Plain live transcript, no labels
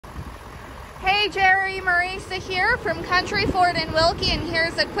Hey Gerry, Marisa here from Country Ford in Wilkie, and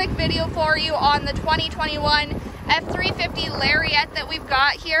here's a quick video for you on the 2021 F350 Lariat that we've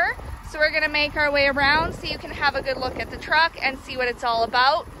got here. So we're going to make our way around so you can have a good look at the truck and see what it's all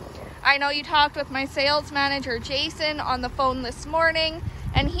about. I know you talked with my sales manager Jason on the phone this morning,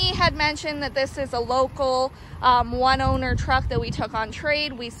 and he had mentioned that this is a local one owner truck that we took on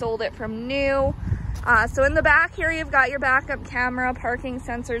trade. We sold it from new. So in the back here, you've got your backup camera, parking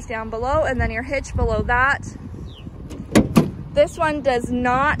sensors down below, and then your hitch below that. This one does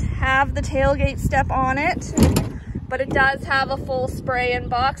not have the tailgate step on it, but it does have a full spray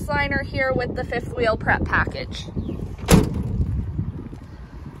and box liner here with the fifth wheel prep package.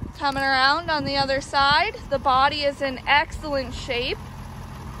 Coming around on the other side, the body is in excellent shape.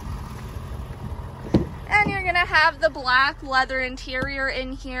 And you're gonna have the black leather interior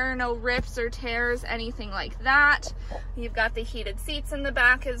in here, no rips or tears, anything like that. You've got the heated seats in the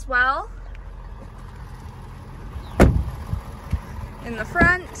back as well. In the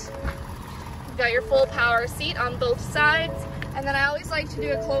front, you've got your full power seat on both sides. And then I always like to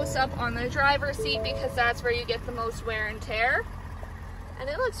do a close-up on the driver's seat because that's where you get the most wear and tear. And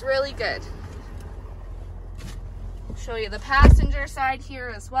it looks really good. I'll show you the passenger side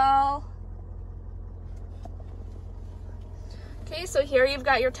here as well. Okay, so here you've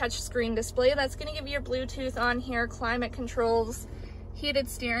got your touch screen display. That's going to give you your Bluetooth on here, climate controls, heated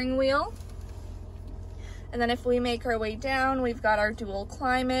steering wheel. And then if we make our way down, we've got our dual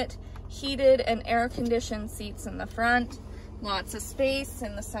climate, heated and air conditioned seats in the front. Lots of space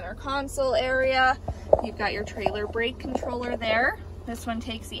in the center console area. You've got your trailer brake controller there. This one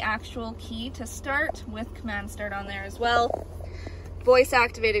takes the actual key to start with command start on there as well. Voice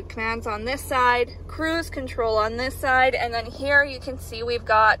activated commands on this side, cruise control on this side, and then here you can see we've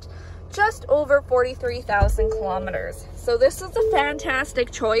got just over 43,000 kilometers. So this is a fantastic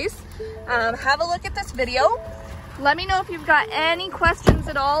choice. Have a look at this video. Let me know if you've got any questions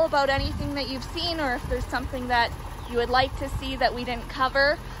at all about anything that you've seen, or if there's something that you would like to see that we didn't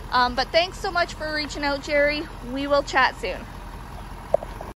cover. But thanks so much for reaching out, Gerry. We will chat soon.